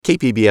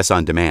KPBS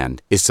On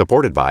Demand is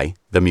supported by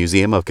the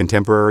Museum of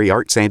Contemporary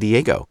Art San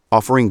Diego,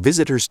 offering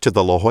visitors to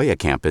the La Jolla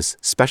campus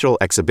special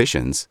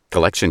exhibitions,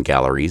 collection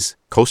galleries,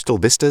 coastal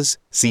vistas,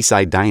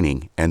 seaside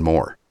dining, and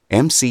more.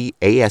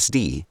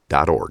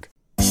 MCASD.org.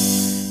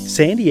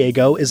 San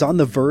Diego is on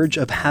the verge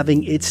of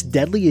having its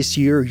deadliest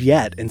year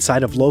yet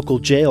inside of local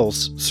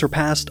jails,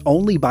 surpassed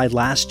only by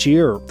last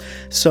year.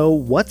 So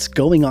what's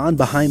going on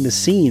behind the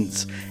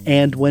scenes?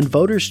 And when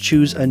voters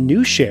choose a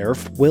new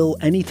sheriff, will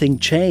anything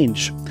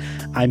change?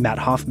 I'm Matt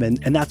Hoffman,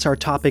 and that's our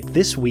topic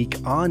this week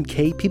on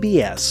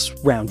KPBS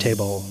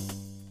Roundtable.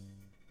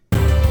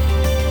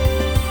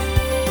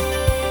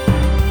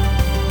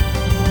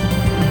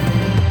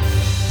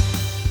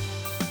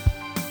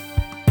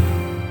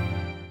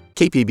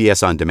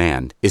 KPBS On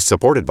Demand is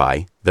supported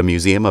by the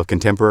Museum of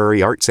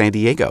Contemporary Art San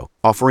Diego,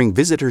 offering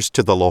visitors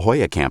to the La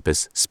Jolla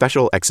campus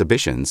special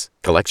exhibitions,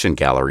 collection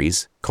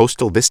galleries,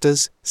 coastal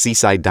vistas,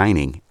 seaside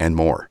dining, and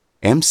more.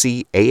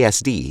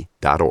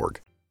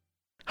 MCASD.org.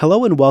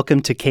 Hello and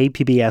welcome to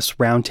KPBS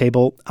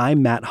Roundtable.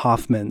 I'm Matt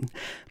Hoffman.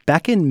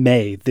 Back in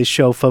May, this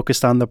show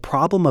focused on the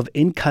problem of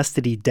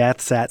in-custody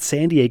deaths at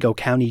San Diego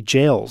County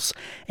jails.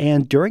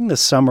 And during the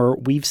summer,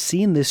 we've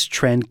seen this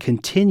trend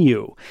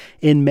continue.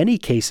 In many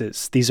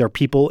cases, these are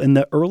people in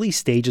the early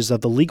stages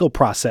of the legal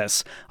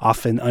process,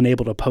 often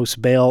unable to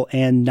post bail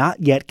and not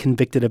yet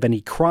convicted of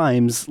any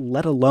crimes,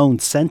 let alone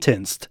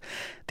sentenced.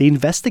 The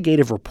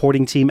investigative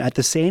reporting team at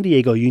the San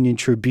Diego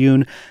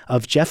Union-Tribune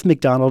of Jeff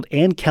McDonald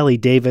and Kelly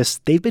Davis,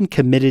 they've been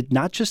committed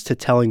not just to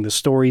telling the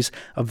stories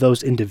of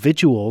those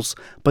individuals,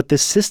 but the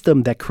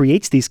system that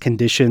creates these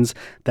conditions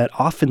that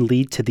often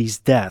lead to these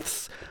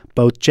deaths.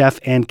 Both Jeff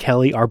and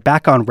Kelly are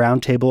back on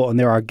Roundtable, and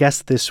they're our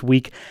guests this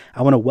week.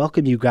 I want to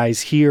welcome you guys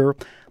here.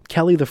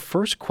 Kelly, the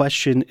first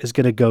question is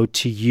going to go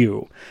to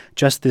you.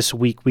 Just this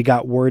week, we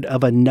got word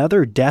of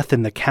another death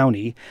in the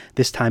county.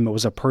 This time it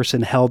was a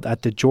person held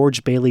at the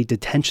George Bailey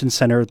Detention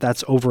Center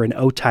that's over in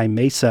Otay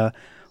Mesa.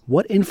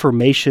 What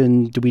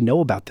information do we know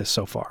about this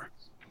so far?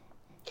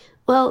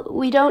 Well,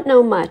 we don't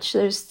know much.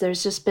 There's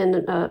just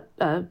been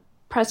a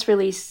press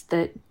release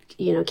that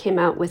came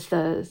out with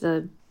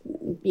the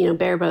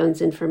bare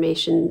bones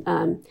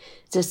information.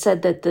 Just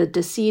said that the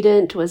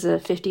decedent was a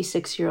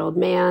 56-year-old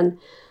man.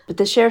 But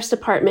the Sheriff's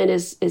Department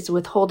is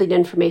withholding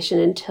information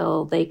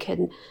until they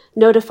can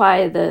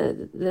notify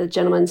the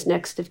gentleman's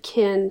next of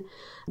kin.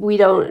 We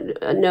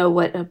don't know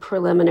what a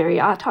preliminary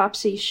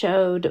autopsy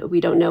showed.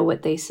 We don't know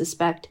what they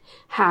suspect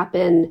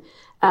happened.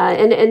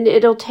 And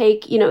it'll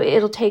take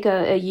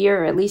a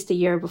year, at least a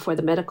year, before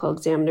the medical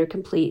examiner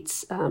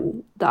completes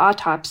the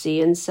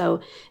autopsy. And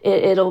so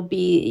it'll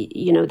be,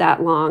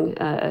 that long,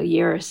 a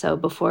year or so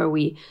before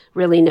we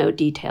really know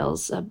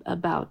details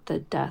about the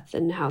death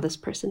and how this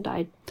person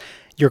died.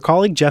 Your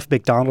colleague Jeff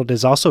McDonald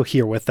is also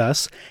here with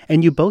us,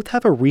 and you both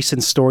have a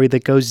recent story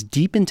that goes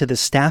deep into the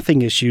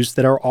staffing issues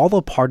that are all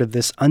a part of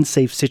this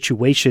unsafe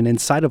situation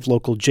inside of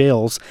local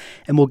jails,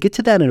 and we'll get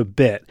to that in a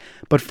bit.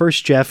 But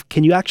first, Jeff,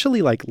 can you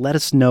actually let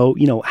us know,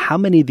 how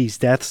many of these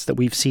deaths that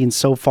we've seen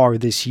so far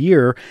this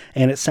year?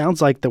 And it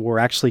sounds like that we're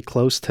actually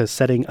close to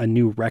setting a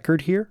new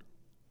record here.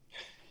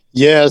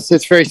 Yes,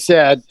 it's very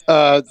sad.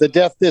 The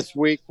death this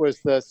week was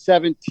the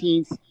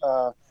 17th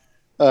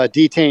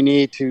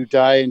detainee to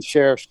die in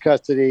sheriff's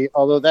custody,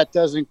 although that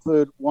does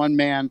include one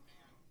man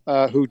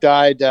who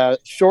died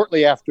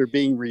shortly after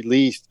being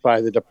released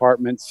by the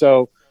department.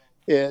 So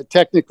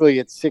technically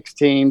it's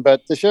 16,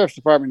 but the Sheriff's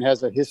Department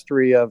has a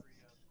history of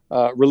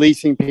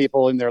releasing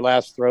people in their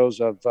last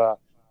throes of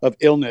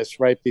illness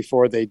right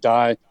before they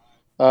die.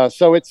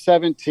 So it's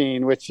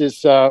 17, which is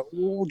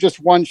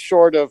just one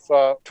short of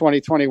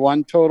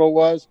 2021 total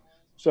was.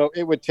 So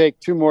it would take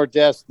two more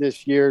deaths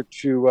this year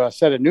to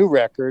set a new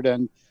record.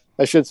 And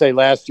I should say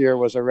last year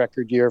was a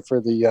record year for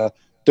the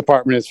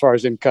department as far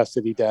as in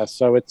custody deaths.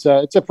 So it's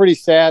a pretty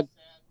sad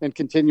and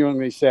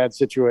continually sad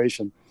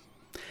situation.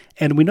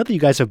 And we know that you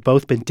guys have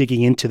both been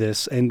digging into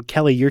this. And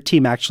Kelly, your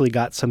team actually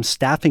got some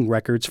staffing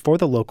records for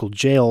the local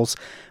jails.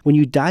 When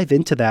you dive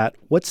into that,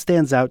 what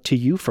stands out to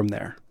you from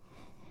there?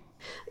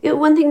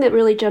 One thing that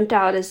really jumped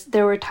out is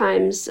there were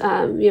times,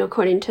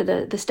 according to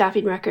the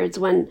staffing records,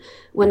 when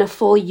a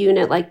full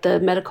unit like the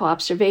medical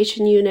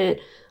observation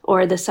unit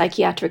or the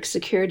psychiatric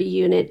security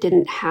unit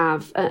didn't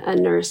have a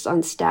nurse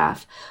on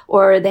staff,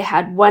 or they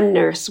had one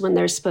nurse when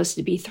there's supposed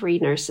to be three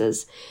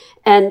nurses.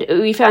 And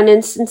we found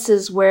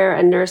instances where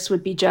a nurse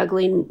would be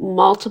juggling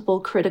multiple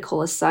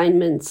critical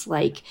assignments,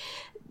 like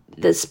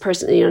this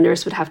person,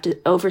 nurse would have to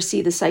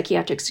oversee the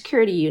psychiatric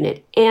security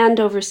unit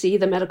and oversee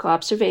the medical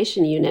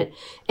observation unit.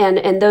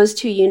 And those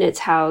two units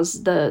house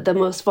the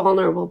most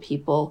vulnerable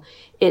people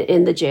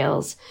in the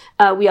jails.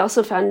 We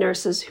also found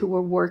nurses who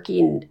were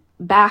working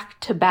back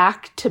to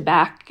back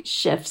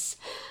shifts,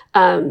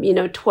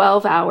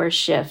 12-hour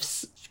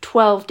shifs,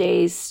 12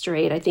 days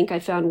straight. I think I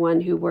found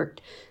one who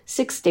worked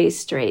 6 days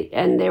straight,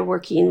 and they're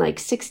working like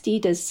 60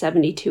 to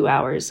 72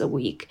 hours a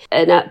week.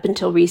 And up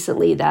until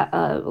recently, that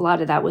a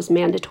lot of that was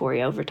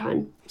mandatory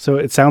overtime. So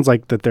it sounds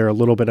like that they're a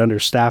little bit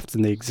understaffed,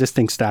 and the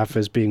existing staff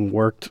is being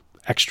worked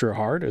extra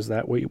hard. Is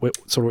that what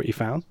you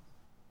found?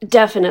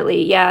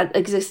 Definitely, yeah.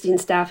 Existing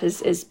staff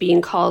is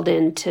being called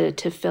in to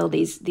fill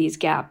these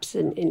gaps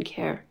in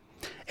care.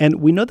 And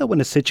we know that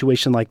when a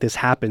situation like this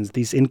happens,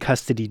 these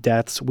in-custody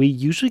deaths, we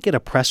usually get a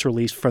press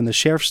release from the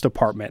sheriff's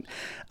department.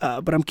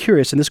 But I'm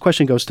curious, and this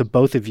question goes to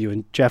both of you,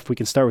 and Jeff, we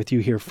can start with you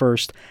here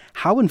first.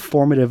 How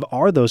informative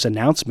are those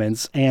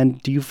announcements,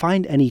 and do you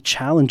find any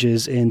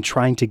challenges in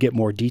trying to get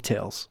more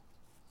details?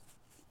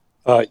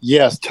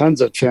 Yes,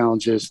 tons of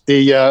challenges.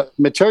 The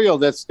material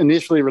that's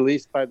initially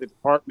released by the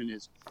department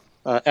is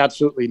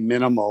absolutely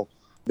minimal.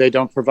 They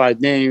don't provide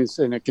names,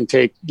 and it can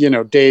take,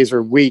 days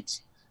or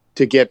weeks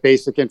to get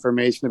basic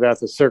information about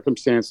the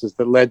circumstances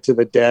that led to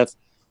the death,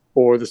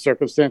 or the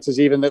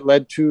circumstances even that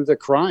led to the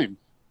crime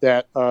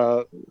that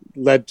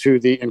led to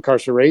the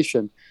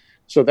incarceration.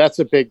 So that's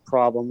a big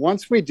problem.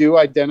 Once we do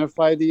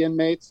identify the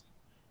inmates,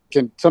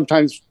 can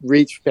sometimes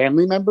reach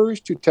family members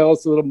to tell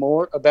us a little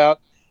more about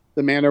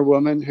the man or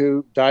woman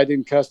who died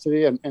in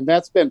custody, and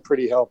that's been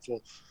pretty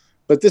helpful.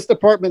 But this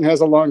department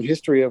has a long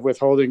history of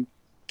withholding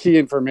key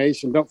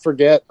information. Don't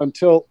forget,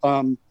 until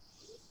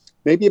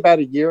maybe about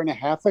a year and a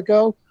half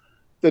ago,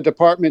 the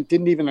department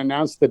didn't even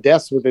announce the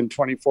deaths within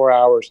 24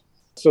 hours.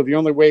 So the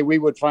only way we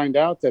would find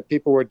out that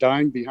people were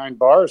dying behind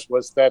bars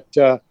was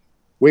that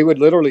we would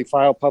literally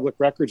file Public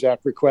Records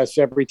Act requests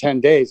every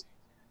 10 days,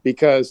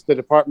 because the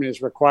department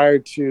is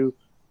required to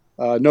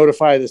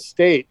notify the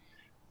state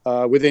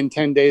within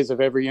 10 days of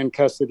every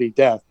in-custody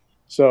death.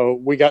 So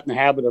we got in the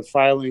habit of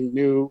filing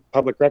new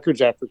Public Records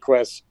Act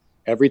requests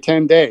every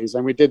 10 days.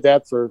 And we did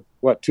that for,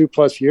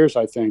 2+ years,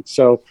 I think.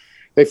 So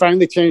they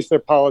finally changed their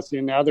policy,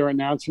 and now they're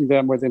announcing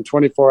them within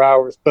 24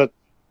 hours. But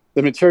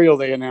the material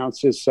they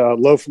announce is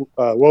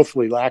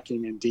woefully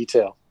lacking in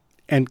detail.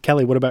 And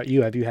Kelly, what about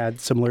you? Have you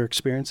had similar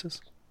experiences?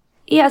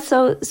 Yeah,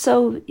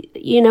 so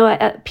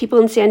people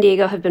in San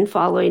Diego have been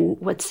following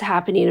what's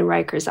happening in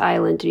Rikers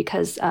Island,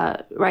 because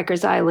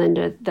Rikers Island,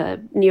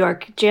 the New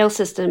York jail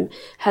system,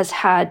 has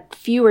had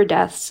fewer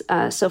deaths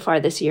so far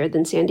this year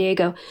than San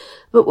Diego.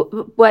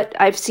 But what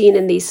I've seen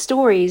in these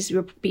stories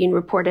being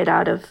reported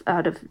out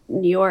of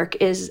New York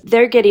is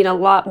they're getting a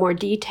lot more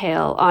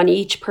detail on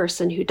each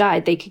person who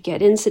died. They could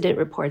get incident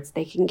reports,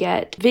 they can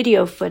get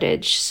video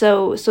footage.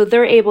 So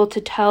they're able to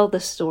tell the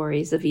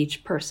stories of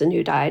each person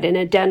who died and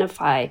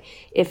identify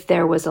if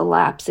there was a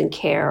lapse in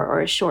care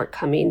or a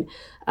shortcoming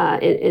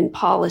in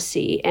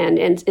policy. And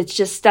it's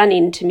just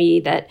stunning to me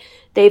that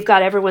they've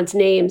got everyone's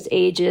names,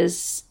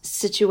 ages,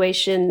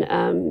 situation,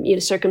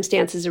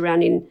 circumstances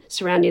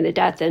surrounding the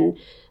death. And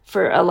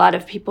for a lot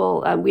of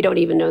people, we don't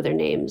even know their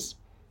names.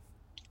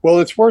 Well,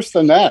 it's worse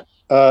than that.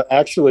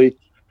 Actually,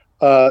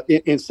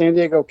 in San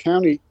Diego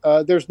County,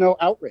 there's no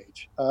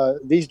outrage.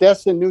 These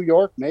deaths in New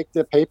York make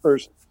the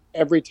papers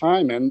every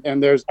time.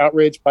 And there's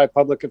outrage by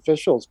public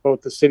officials,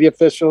 both the city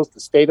officials, the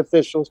state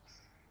officials.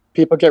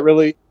 People get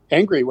really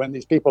angry when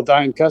these people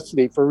die in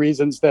custody for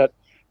reasons that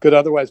could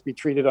otherwise be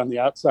treated on the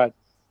outside.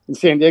 In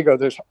San Diego,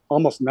 there's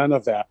almost none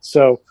of that.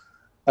 So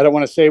I don't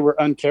want to say we're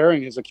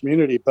uncaring as a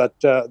community, but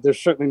there's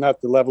certainly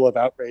not the level of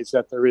outrage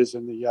that there is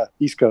in the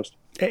East Coast.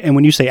 And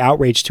when you say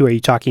outrage too, are you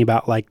talking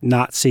about like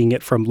not seeing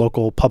it from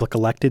local public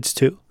electeds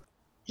too?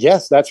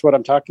 Yes, that's what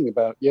I'm talking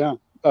about. Yeah.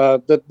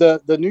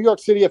 The New York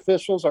City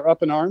officials are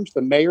up in arms.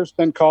 The mayor's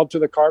been called to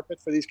the carpet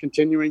for these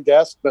continuing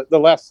deaths, but the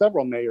last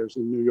several mayors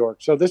in New York.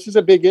 So this is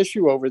a big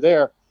issue over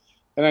there.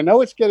 And I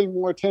know it's getting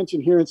more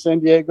attention here in San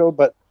Diego,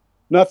 but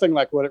nothing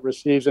like what it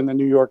receives in the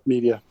New York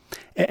media.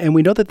 And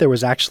we know that there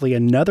was actually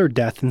another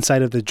death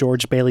inside of the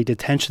George Bailey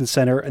Detention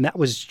Center, and that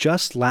was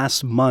just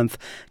last month.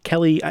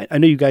 Kelly, I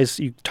know you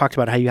talked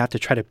about how you have to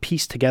try to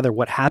piece together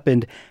what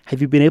happened.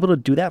 Have you been able to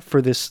do that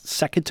for this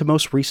second to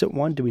most recent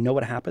one? Do we know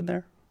what happened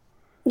there?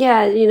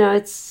 Yeah,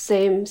 it's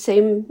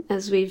same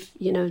as we've,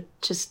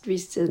 just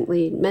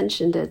recently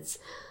mentioned. It's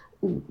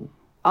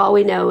all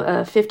we know,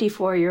 a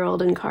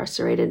 54-year-old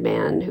incarcerated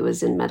man who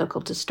was in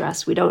medical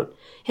distress.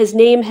 His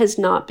name has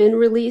not been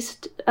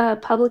released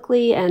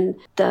publicly, and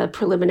the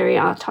preliminary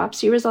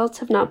autopsy results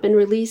have not been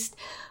released.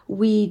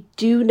 We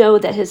do know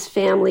that his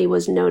family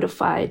was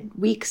notified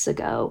weeks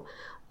ago,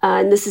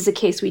 and this is a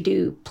case we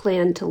do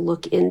plan to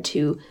look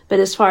into. But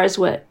as far as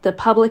what the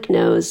public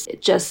knows,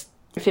 just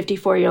a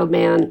 54-year-old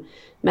man,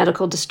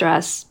 medical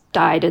distress,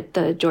 died at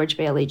the George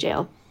Bailey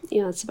jail.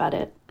 That's about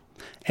it.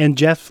 And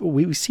Jeff,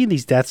 we've seen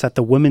these deaths at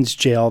the women's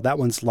jail. That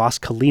one's Las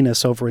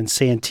Colinas over in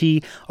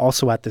Santee,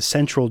 also at the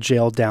Central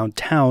Jail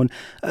downtown.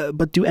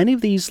 But do any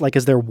of these,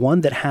 is there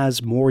one that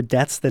has more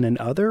deaths than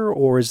another,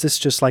 or is this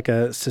just like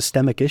a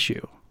systemic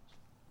issue?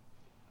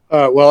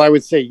 Well, I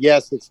would say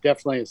yes, it's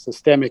definitely a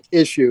systemic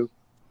issue.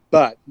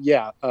 But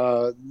yeah,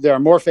 there are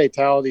more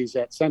fatalities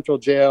at Central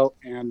Jail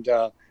and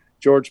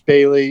George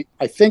Bailey,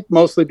 I think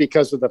mostly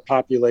because of the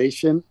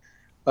population.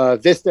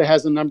 Vista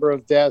has a number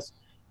of deaths.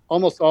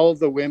 Almost all of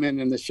the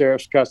women in the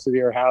sheriff's custody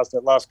are housed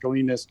at Las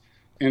Colinas.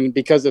 And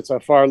because it's a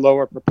far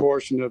lower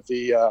proportion of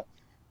the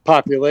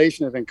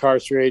population of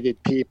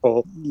incarcerated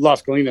people,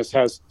 Las Colinas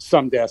has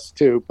some deaths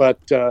too. But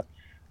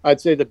I'd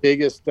say the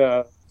biggest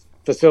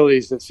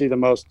facilities that see the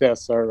most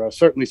deaths are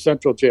certainly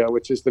Central Jail,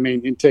 which is the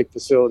main intake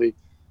facility,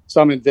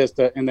 some in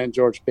Vista, and then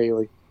George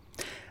Bailey.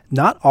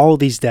 Not all of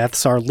these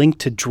deaths are linked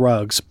to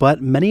drugs, but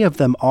many of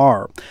them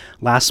are.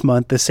 Last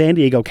month, the San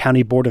Diego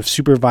County Board of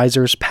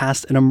Supervisors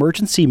passed an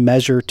emergency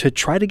measure to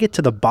try to get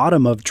to the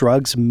bottom of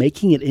drugs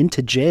making it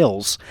into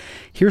jails.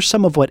 Here's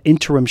some of what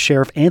Interim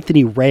Sheriff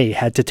Anthony Ray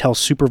had to tell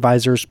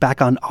supervisors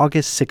back on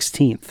August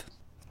 16th.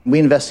 We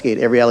investigate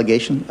every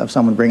allegation of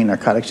someone bringing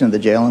narcotics into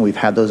the jail, and we've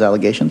had those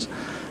allegations.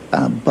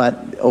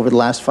 But over the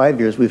last 5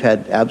 years, we've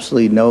had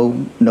absolutely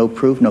no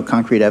proof, no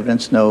concrete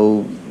evidence,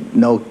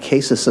 no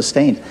cases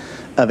sustained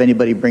of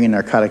anybody bringing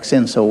narcotics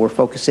in. So we're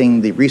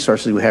focusing the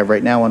resources we have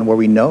right now on where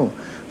we know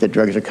that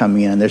drugs are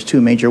coming in. And there's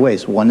two major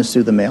ways. One is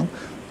through the mail,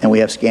 and we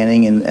have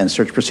scanning and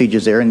search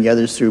procedures there, and the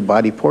other is through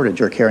body portage,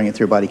 or carrying it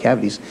through body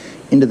cavities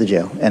into the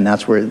jail. And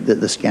that's where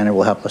the scanner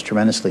will help us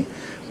tremendously.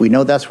 We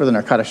know that's where the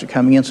narcotics are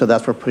coming in, so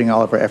that's where we're putting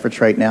all of our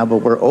efforts right now, but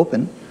we're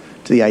open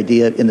to the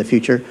idea in the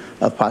future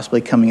of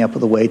possibly coming up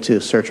with a way to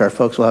search our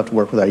folks. We'll have to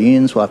work with our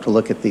unions. We'll have to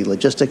look at the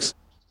logistics.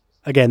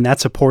 Again,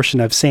 that's a portion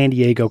of San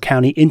Diego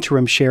County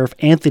Interim Sheriff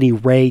Anthony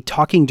Ray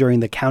talking during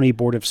the County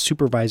Board of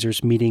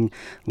Supervisors meeting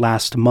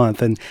last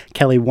month. And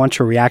Kelly, wants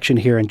your reaction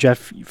here, and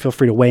Jeff, feel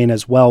free to weigh in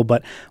as well.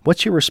 But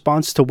what's your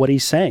response to what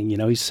he's saying?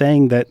 He's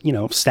saying that,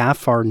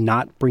 staff are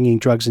not bringing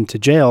drugs into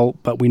jail,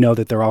 but we know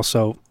that they're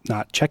also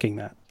not checking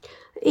that.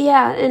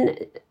 Yeah,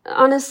 and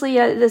honestly,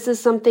 this is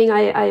something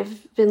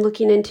I've been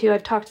looking into.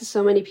 I've talked to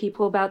so many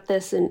people about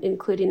this,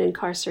 including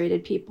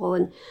incarcerated people,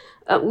 and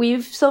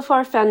we've so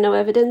far found no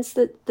evidence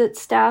that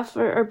staff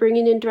are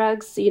bringing in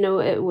drugs.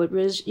 What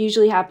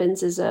usually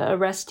happens is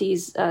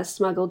arrestees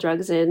smuggle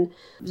drugs in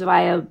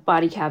via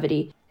body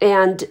cavity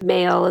and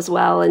mail as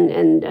well.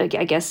 And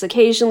I guess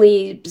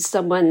occasionally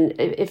someone,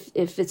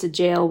 if it's a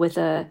jail with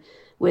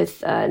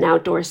an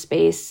outdoor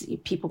space,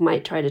 people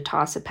might try to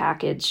toss a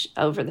package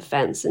over the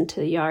fence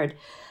into the yard.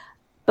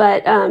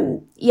 But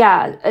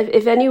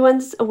if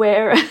anyone's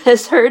aware,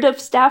 has heard of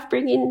staff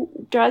bringing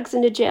drugs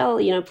into jail,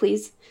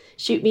 please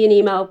shoot me an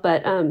email.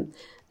 But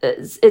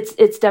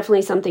it's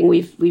definitely something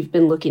we've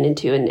been looking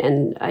into,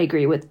 and I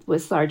agree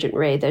with Sergeant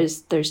Ray.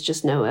 There's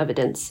just no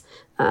evidence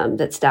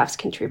that staff's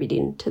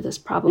contributing to this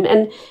problem,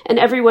 and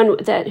everyone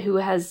who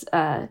has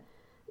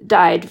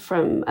died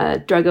from a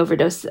drug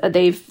overdose,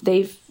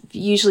 they've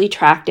usually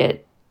tracked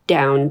it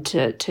down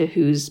to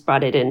who's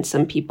brought it in.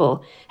 Some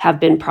people have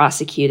been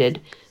prosecuted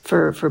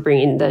for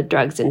bringing the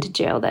drugs into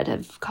jail that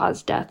have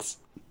caused deaths.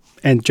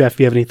 And Jeff,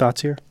 you have any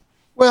thoughts here?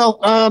 Well,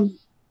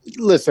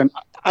 listen,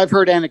 I've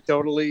heard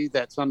anecdotally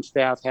that some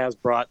staff has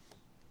brought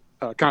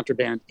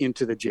contraband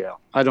into the jail.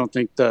 I don't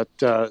think that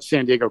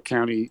San Diego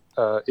County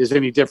is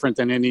any different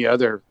than any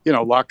other,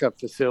 lockup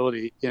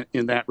facility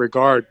in that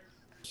regard.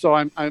 So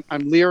I'm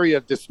leery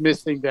of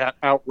dismissing that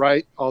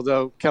outright,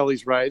 although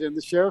Kelly's right and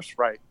the sheriff's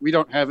right. We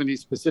don't have any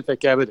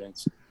specific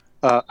evidence.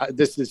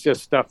 This is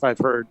just stuff I've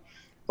heard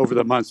over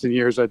the months and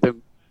years I've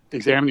been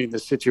examining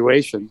this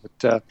situation.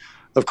 But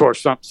of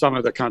course, some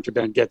of the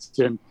contraband gets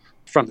in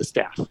from the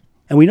staff.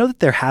 And we know that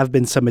there have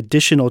been some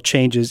additional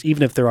changes,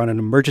 even if they're on an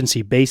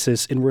emergency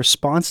basis, in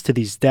response to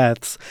these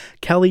deaths.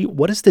 Kelly,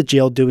 what is the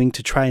jail doing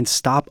to try and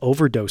stop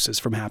overdoses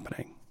from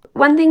happening?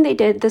 One thing they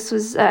did, this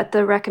was at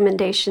the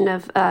recommendation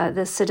of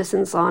the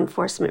Citizens Law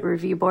Enforcement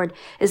Review Board,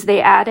 is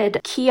they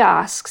added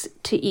kiosks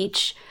to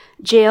each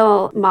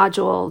jail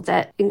module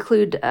that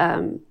include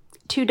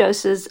 2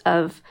 doses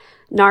of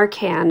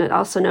Narcan,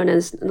 also known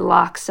as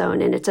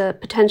naloxone, and it's a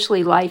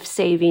potentially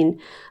life-saving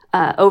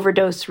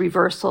overdose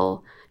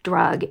reversal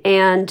drug.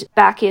 And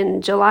back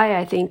in July,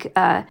 I think,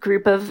 a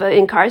group of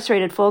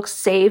incarcerated folks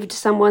saved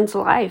someone's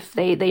life.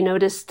 They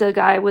noticed the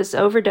guy was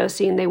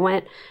overdosing. They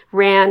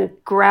ran,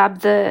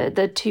 grabbed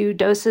the 2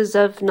 doses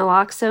of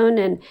naloxone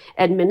and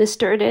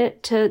administered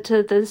it to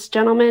this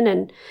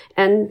gentleman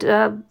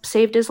and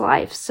saved his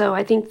life. So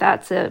I think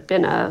that's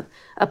been a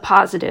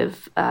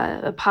positive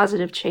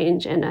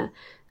change and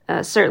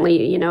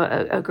certainly,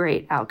 a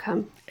great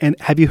outcome. And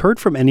have you heard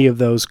from any of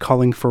those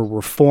calling for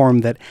reform,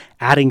 that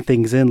adding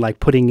things in, like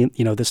putting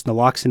in, this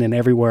naloxone in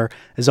everywhere,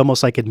 is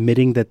almost like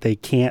admitting that they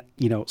can't,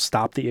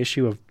 stop the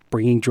issue of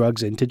bringing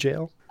drugs into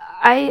jail?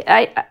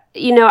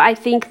 I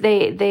think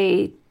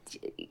they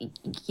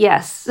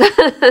yes.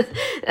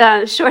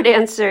 Short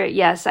answer,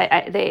 yes.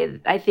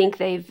 I think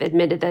they've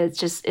admitted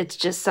that it's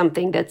just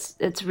something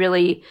it's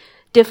really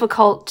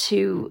difficult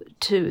to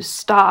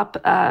stop,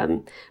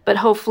 but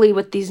hopefully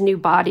with these new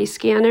body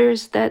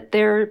scanners that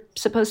they're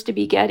supposed to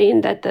be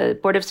getting, that the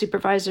Board of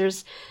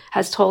Supervisors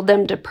has told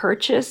them to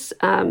purchase,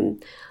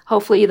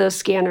 hopefully those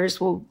scanners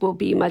will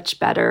be much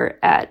better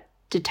at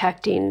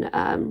detecting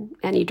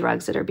any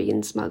drugs that are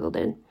being smuggled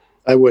in.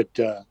 I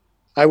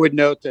would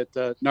note that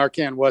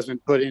Narcan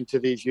wasn't put into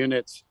these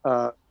units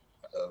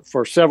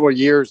for several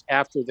years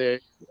after the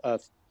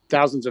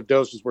thousands of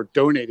doses were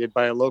donated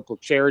by a local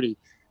charity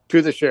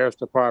to the Sheriff's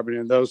Department,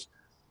 and those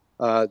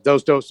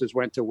doses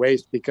went to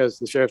waste because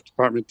the Sheriff's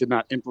Department did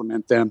not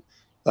implement them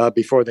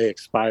before they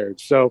expired.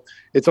 So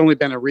it's only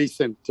been a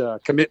recent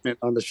commitment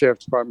on the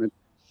Sheriff's Department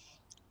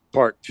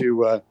part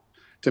to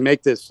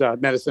make this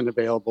medicine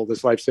available,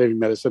 this life-saving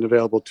medicine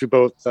available to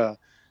both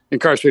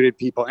incarcerated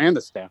people and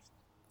the staff.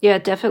 Yeah,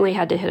 it definitely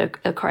had to hit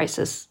a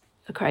crisis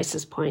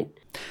point.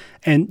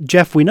 And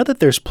Jeff, we know that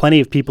there's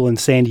plenty of people in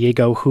San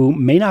Diego who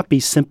may not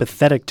be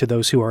sympathetic to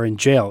those who are in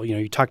jail.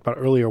 You talked about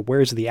earlier,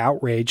 where's the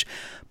outrage?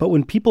 But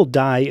when people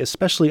die,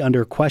 especially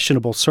under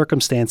questionable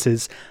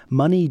circumstances,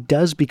 money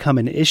does become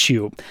an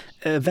issue.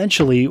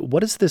 Eventually, what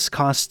does this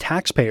cost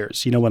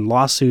taxpayers, when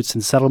lawsuits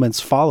and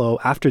settlements follow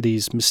after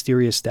these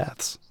mysterious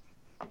deaths?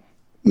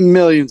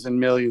 Millions and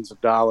millions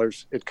of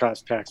dollars it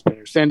costs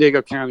taxpayers. San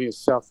Diego County is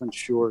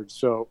self-insured,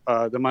 so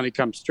the money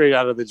comes straight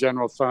out of the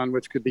general fund,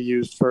 which could be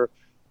used for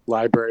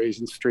libraries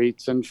and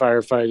streets and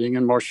firefighting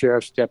and more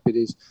sheriff's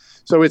deputies.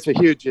 So it's a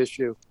huge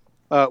issue.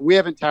 We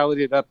haven't tallied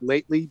it up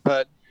lately,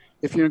 but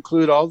if you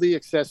include all the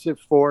excessive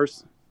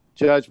force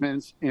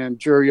judgments and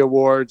jury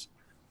awards,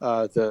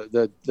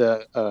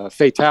 the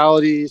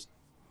fatalities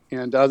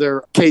and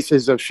other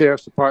cases of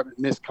sheriff's department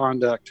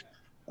misconduct,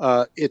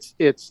 it's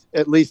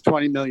at least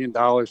 $20 million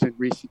in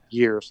recent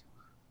years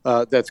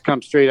that's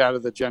come straight out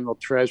of the general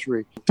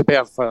treasury to pay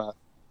off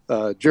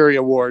jury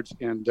awards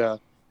and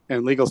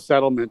legal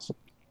settlements.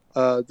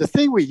 The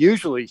thing we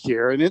usually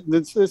hear, and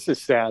this is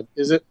sad,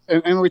 is that,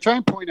 and we try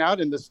and point out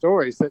in the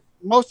stories that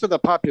most of the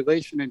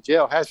population in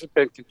jail hasn't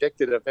been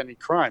convicted of any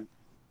crime,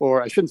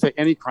 or I shouldn't say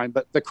any crime,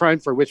 but the crime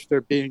for which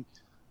they're being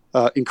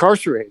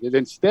incarcerated.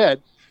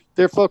 Instead,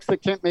 they're folks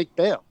that can't make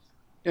bail.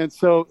 And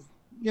so,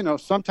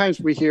 sometimes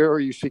we hear or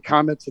you see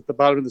comments at the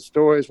bottom of the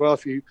stories, well,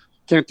 if you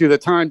can't do the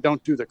time,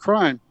 don't do the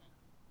crime.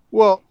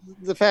 Well,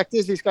 the fact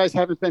is these guys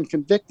haven't been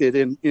convicted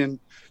in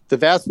the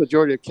vast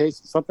majority of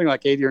cases, something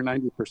like 80 or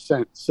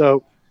 90%.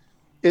 So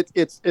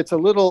it's a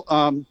little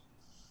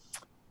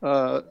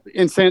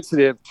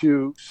insensitive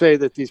to say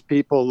that these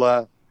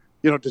people,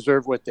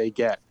 deserve what they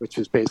get, which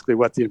is basically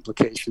what the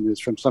implication is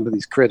from some of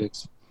these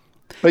critics.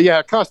 But yeah,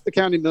 it cost the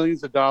county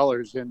millions of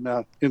dollars in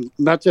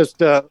not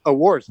just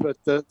awards, but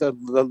the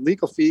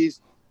legal fees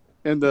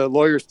and the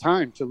lawyers'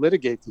 time to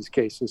litigate these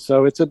cases.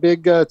 So it's a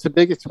big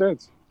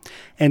expense.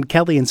 And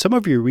Kelly, in some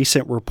of your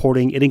recent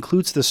reporting, it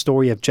includes the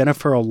story of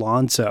Jennifer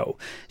Alonso.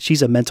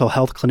 She's a mental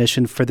health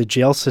clinician for the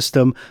jail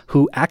system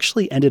who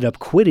actually ended up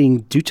quitting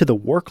due to the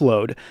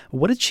workload.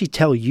 What did she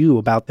tell you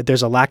about that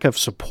there's a lack of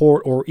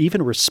support or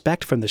even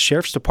respect from the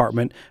sheriff's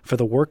department for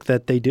the work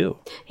that they do?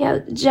 Yeah,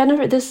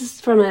 Jennifer, this is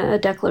from a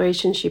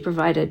declaration she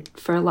provided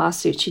for a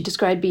lawsuit. She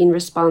described being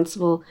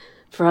responsible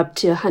for up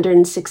to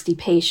 160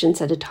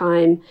 patients at a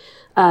time.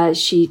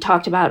 She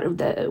talked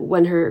about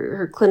when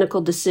her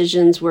clinical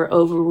decisions were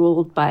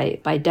overruled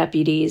by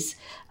deputies.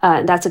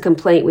 That's a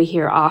complaint we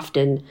hear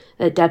often,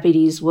 that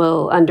deputies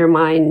will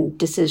undermine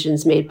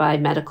decisions made by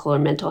medical or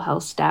mental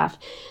health staff.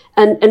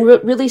 And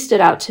really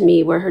stood out to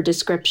me were her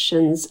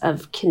descriptions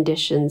of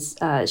conditions.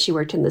 She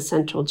worked in the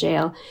central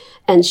jail,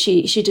 and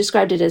she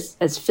described it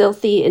as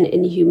filthy and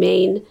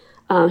inhumane.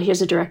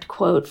 Here's a direct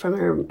quote from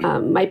her.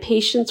 My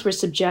patients were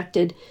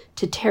subjected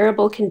to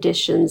terrible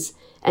conditions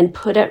and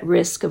put at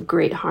risk of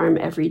great harm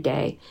every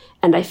day,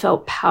 and I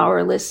felt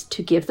powerless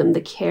to give them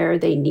the care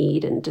they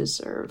need and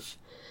deserve.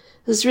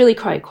 This is really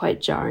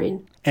quite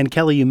jarring. And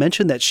Kelly, you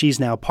mentioned that she's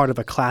now part of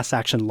a class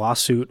action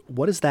lawsuit.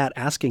 What is that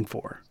asking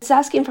for? It's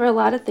asking for a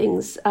lot of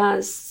things,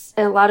 a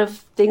lot of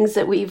things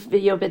that we've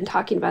been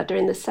talking about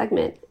during this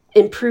segment.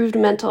 Improved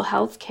mental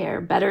health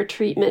care, better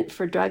treatment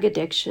for drug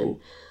addiction,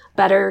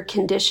 better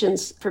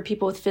conditions for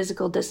people with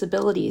physical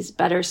disabilities,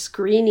 better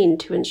screening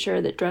to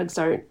ensure that drugs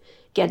aren't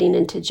getting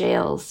into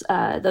jails.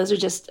 Those are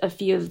just a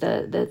few of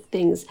the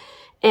things.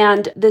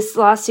 And this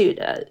lawsuit,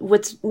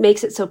 what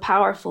makes it so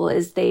powerful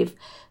is they've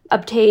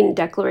obtained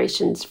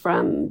declarations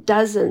from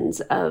dozens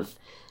of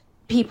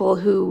people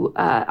who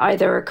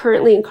either are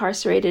currently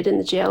incarcerated in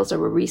the jails or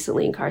were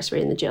recently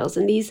incarcerated in the jails.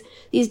 And these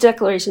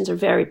declarations are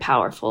very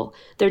powerful.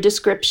 Their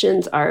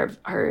descriptions are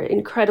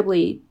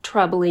incredibly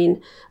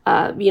troubling.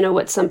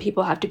 What some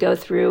people have to go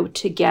through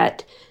to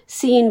get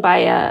seen by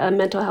a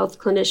mental health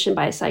clinician,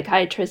 by a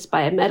psychiatrist,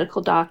 by a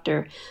medical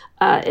doctor.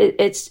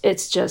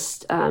 It's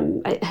just,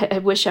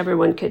 I wish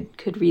everyone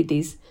could read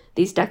these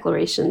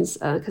declarations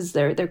because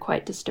they're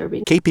quite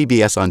disturbing.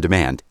 KPBS On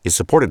Demand is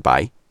supported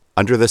by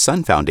Under the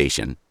Sun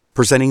Foundation,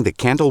 presenting the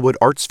Candlewood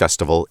Arts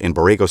Festival in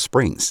Borrego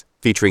Springs,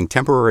 featuring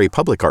temporary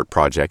public art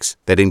projects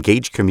that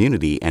engage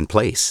community and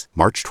place.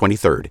 March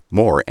 23rd.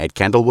 More at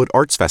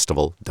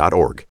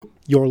candlewoodartsfestival.org.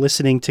 You're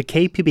listening to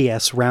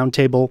KPBS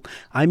Roundtable.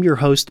 I'm your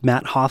host,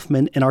 Matt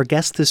Hoffman, and our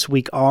guests this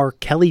week are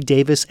Kelly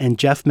Davis and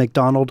Jeff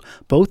McDonald,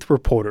 both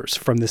reporters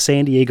from the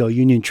San Diego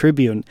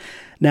Union-Tribune.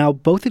 Now,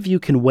 both of you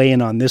can weigh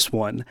in on this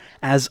one.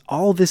 As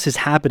all this is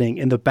happening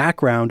in the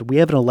background, we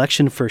have an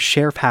election for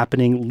sheriff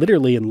happening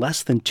literally in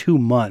less than 2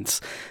 months.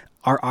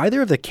 Are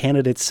either of the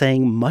candidates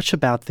saying much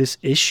about this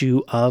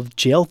issue of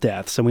jail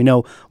deaths? And we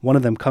know one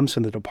of them comes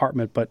from the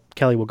department, but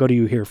Kelly, we'll go to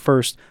you here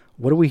first.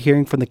 What are we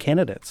hearing from the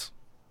candidates?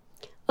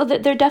 Well,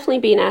 they're definitely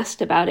being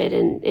asked about it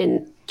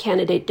in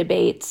candidate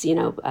debates,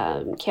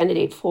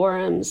 candidate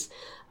forums.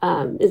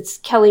 It's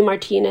Kelly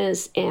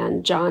Martinez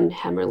and John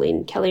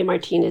Hemmerling. Kelly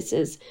Martinez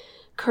is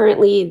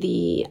currently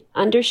the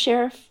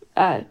undersheriff.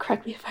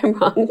 Correct me if I'm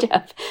wrong,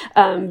 Jeff.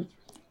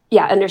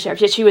 Yeah,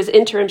 undersheriff. She was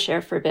interim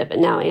sheriff for a bit, but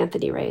now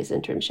Anthony Ray is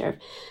interim sheriff.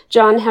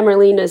 John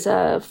Hemmerling is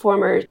a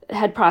former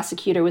head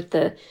prosecutor with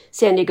the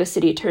San Diego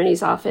City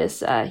Attorney's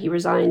Office. He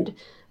resigned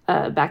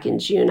back in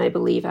June, I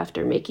believe,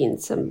 after making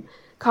some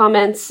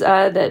comments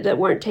that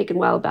weren't taken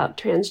well about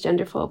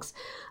transgender folks.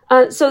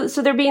 So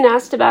they're being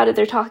asked about it.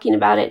 They're talking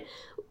about it.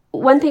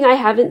 One thing I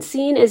haven't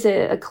seen is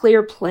a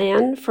clear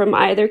plan from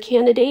either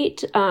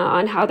candidate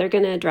on how they're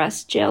going to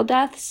address jail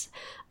deaths.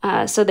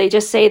 So they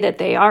just say that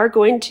they are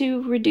going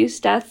to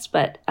reduce deaths,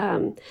 but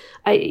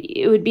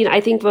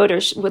I think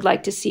voters would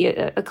like to see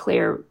a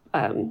clear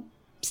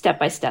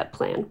step-by-step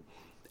plan.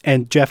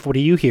 And Jeff, what are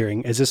you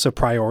hearing? Is this a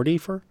priority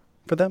for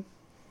them?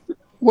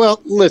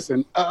 Well,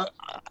 listen,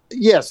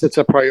 yes, it's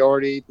a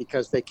priority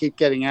because they keep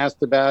getting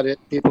asked about it.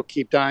 People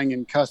keep dying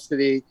in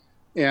custody,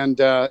 and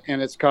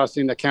it's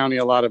costing the county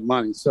a lot of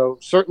money. So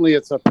certainly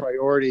it's a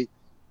priority.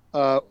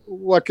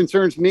 What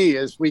concerns me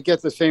is we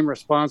get the same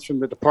response from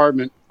the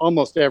department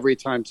almost every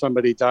time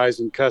somebody dies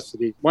in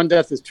custody. One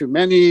death is too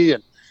many,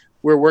 and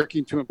we're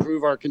working to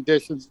improve our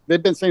conditions.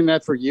 They've been saying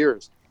that for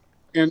years.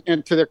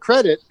 And to their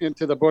credit, and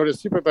to the Board of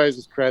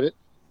Supervisors' credit,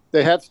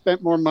 they have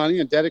spent more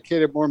money and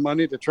dedicated more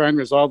money to try and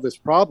resolve this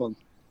problem,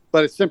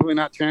 but it's simply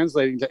not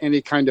translating to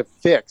any kind of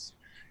fix.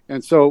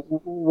 And so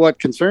what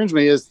concerns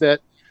me is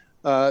that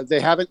they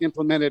haven't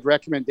implemented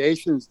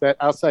recommendations that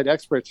outside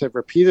experts have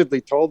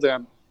repeatedly told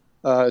them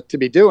to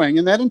be doing.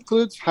 And that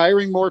includes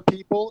hiring more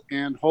people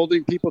and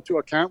holding people to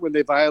account when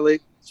they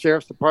violate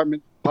Sheriff's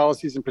Department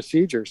policies and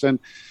procedures. And,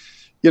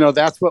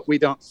 that's what we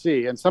don't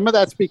see. And some of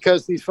that's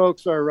because these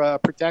folks are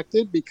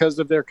protected because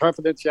of their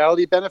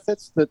confidentiality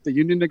benefits that the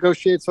union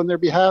negotiates on their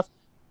behalf.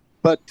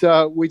 But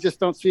we just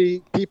don't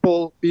see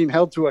people being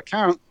held to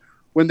account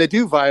when they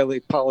do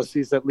violate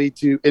policies that lead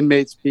to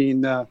inmates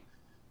being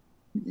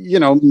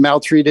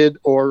maltreated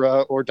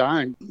or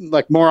dying.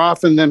 Like more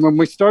often than when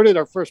we started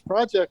our first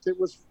project, it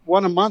was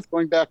one a month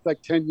going back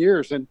like 10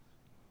 years. And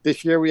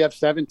this year we have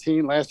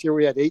 17. Last year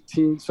we had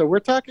 18. So we're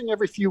talking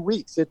every few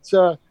weeks. It's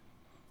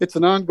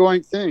an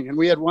ongoing thing. And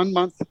we had 1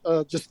 month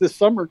just this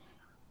summer,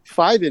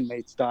 5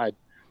 inmates died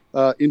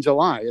in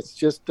July. It's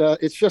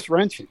just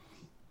wrenching.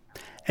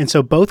 And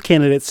so both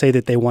candidates say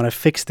that they want to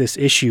fix this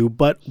issue,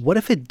 but what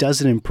if it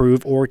doesn't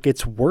improve or it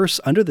gets worse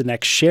under the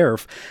next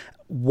sheriff?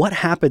 What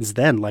happens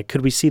then? Like,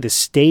 could we see the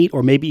state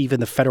or maybe even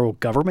the federal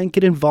government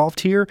get involved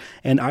here?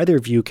 And either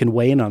of you can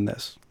weigh in on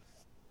this.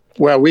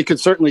 Well, we could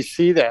certainly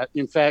see that.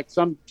 In fact,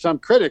 some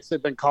critics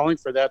have been calling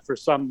for that for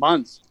some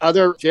months.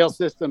 Other jail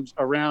systems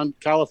around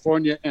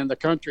California and the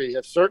country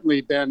have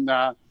certainly been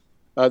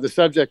the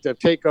subject of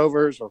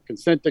takeovers or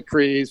consent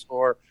decrees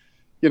or,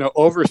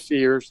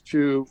 overseers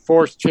to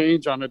force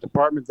change on a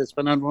department that's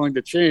been unwilling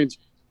to change.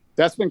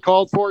 That's been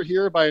called for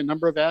here by a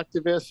number of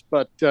activists,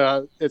 but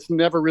it's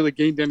never really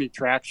gained any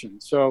traction.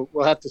 So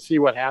we'll have to see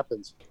what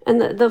happens. And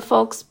the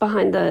folks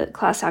behind the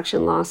class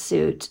action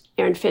lawsuit,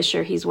 Aaron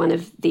Fisher, he's one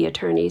of the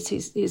attorneys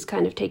who's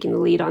kind of taking the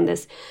lead on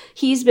this.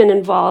 He's been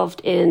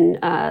involved in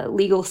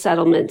legal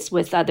settlements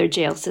with other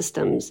jail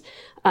systems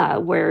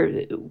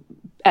where,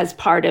 as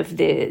part of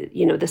the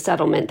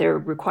settlement, they're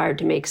required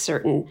to make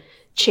certain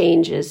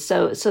changes.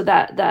 So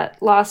that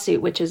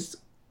lawsuit, which is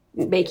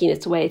making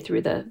its way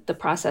through the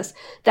process,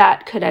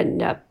 that could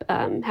end up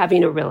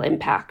having a real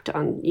impact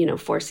on,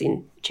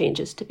 forcing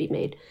changes to be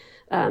made.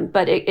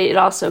 But it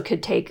also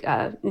could take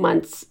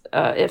months,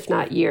 if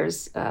not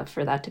years,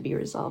 for that to be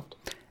resolved.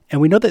 And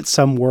we know that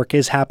some work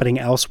is happening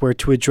elsewhere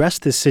to address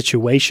this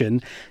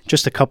situation.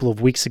 Just a couple of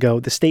weeks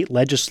ago, the state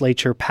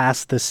legislature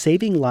passed the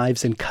Saving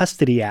Lives in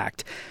Custody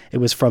Act. It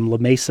was from La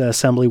Mesa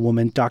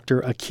Assemblywoman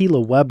Dr.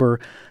 Akilah Weber.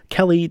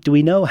 Kelly, do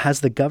we know, has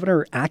the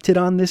governor acted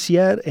on this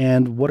yet?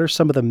 And what are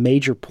some of the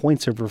major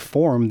points of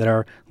reform that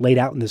are laid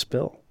out in this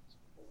bill?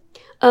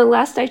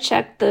 Last I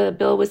checked, the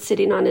bill was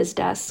sitting on his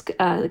desk,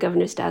 the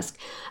governor's desk.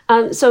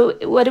 So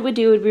what it would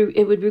do,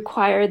 it would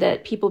require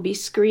that people be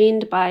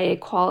screened by a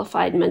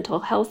qualified mental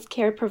health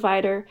care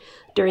provider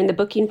during the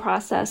booking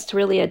process to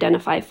really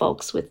identify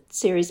folks with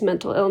serious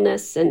mental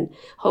illness and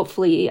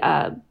hopefully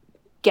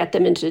get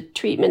them into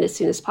treatment as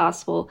soon as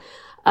possible.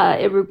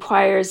 It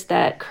requires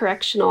that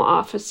correctional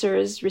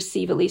officers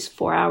receive at least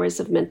 4 hours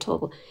of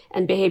mental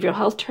and behavioral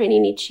health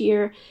training each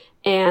year,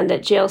 and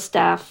that jail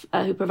staff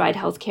who provide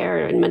health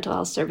care and mental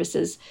health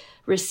services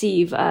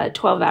receive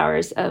 12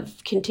 hours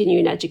of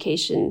continuing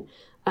education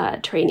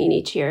training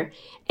each year.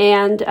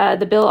 And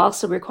the bill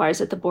also requires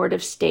that the Board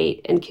of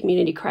State and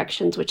Community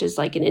Corrections, which is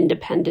like an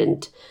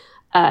independent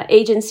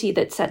agency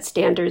that sets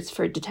standards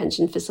for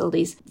detention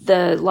facilities,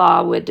 the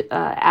law would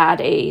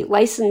add a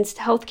licensed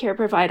healthcare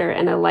provider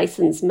and a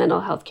licensed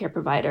mental health care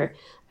provider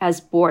as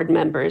board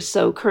members.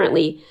 So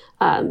currently,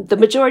 the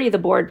majority of the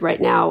board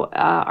right now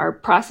are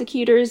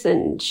prosecutors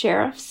and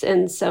sheriffs.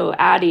 And so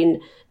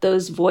adding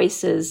those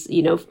voices,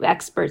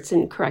 experts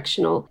in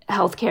correctional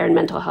healthcare and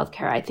mental health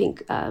care, I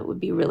think would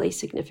be really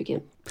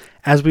significant.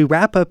 As we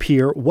wrap up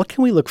here, what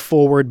can we look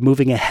forward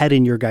moving ahead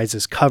in your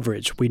guys'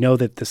 coverage? We know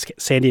that the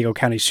San Diego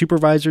County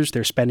supervisors,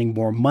 they're spending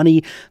more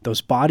money.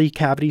 Those body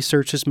cavity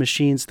searches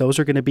machines, those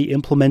are going to be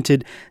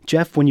implemented.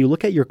 Jeff, when you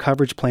look at your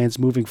coverage plans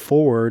moving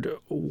forward,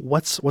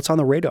 what's on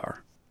the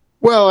radar?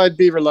 Well, I'd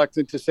be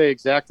reluctant to say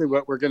exactly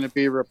what we're going to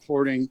be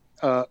reporting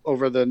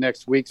over the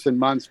next weeks and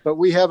months, but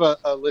we have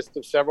a list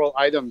of several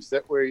items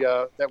that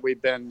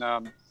we've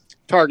been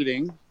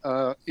targeting,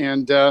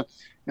 and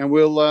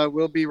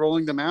we'll be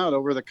rolling them out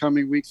over the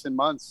coming weeks and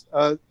months.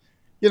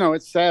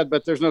 It's sad,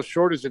 but there's no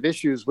shortage of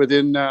issues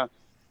within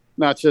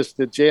not just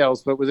the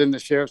jails, but within the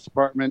sheriff's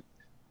department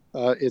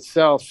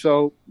itself.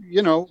 So,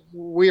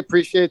 we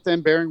appreciate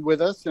them bearing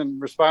with us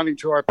and responding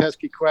to our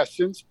pesky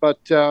questions, but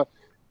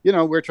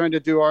we're trying to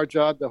do our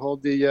job to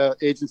hold the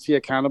agency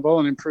accountable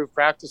and improve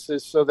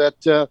practices so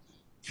that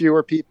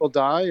fewer people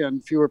die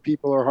and fewer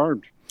people are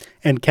harmed.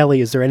 And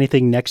Kelly, is there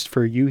anything next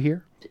for you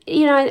here?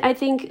 I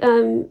think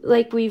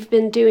like we've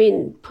been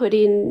doing,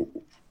 putting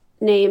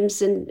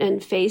names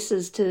and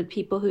faces to the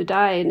people who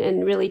die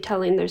and really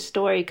telling their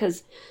story,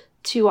 because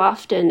too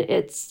often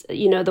it's,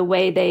 the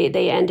way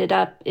they ended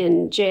up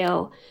in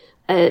jail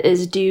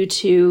is due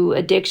to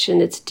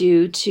addiction. It's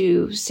due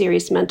to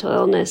serious mental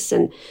illness.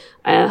 And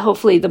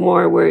hopefully the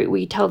more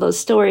we tell those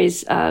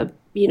stories,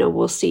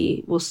 we'll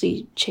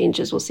see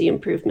changes, we'll see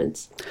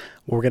improvements.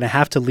 We're going to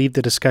have to leave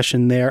the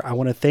discussion there. I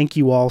want to thank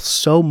you all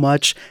so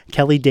much,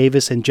 Kelly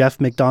Davis and Jeff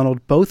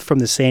McDonald, both from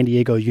the San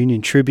Diego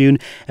Union Tribune,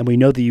 and we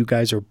know that you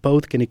guys are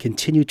both going to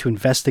continue to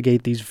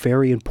investigate these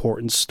very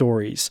important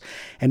stories.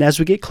 And as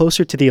we get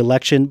closer to the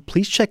election,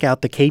 please check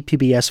out the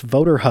KPBS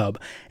Voter Hub.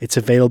 It's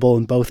available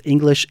in both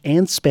English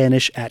and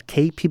Spanish at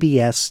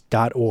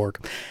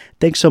kpbs.org.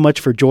 Thanks so much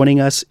for joining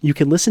us. You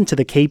can listen to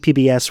the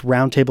KPBS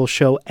Roundtable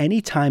Show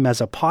anytime as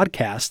a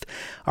podcast.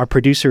 Our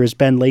producer is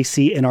Ben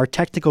Lacey, and our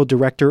technical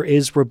director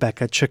is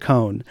Rebecca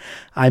Chacon.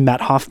 I'm Matt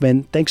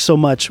Hoffman. Thanks so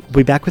much. We'll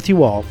be back with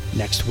you all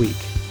next week.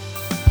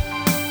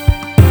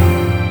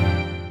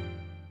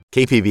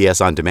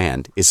 KPBS On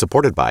Demand is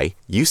supported by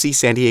UC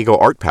San Diego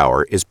Art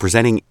Power is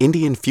presenting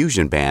Indian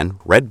fusion band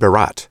Red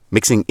Bharat,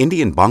 mixing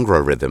Indian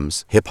Bhangra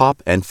rhythms,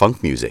 hip-hop, and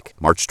funk music,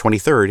 March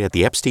 23rd at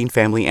the Epstein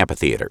Family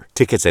Amphitheater.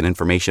 Tickets and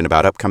information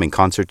about upcoming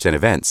concerts and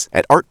events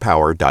at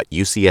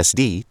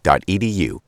artpower.ucsd.edu.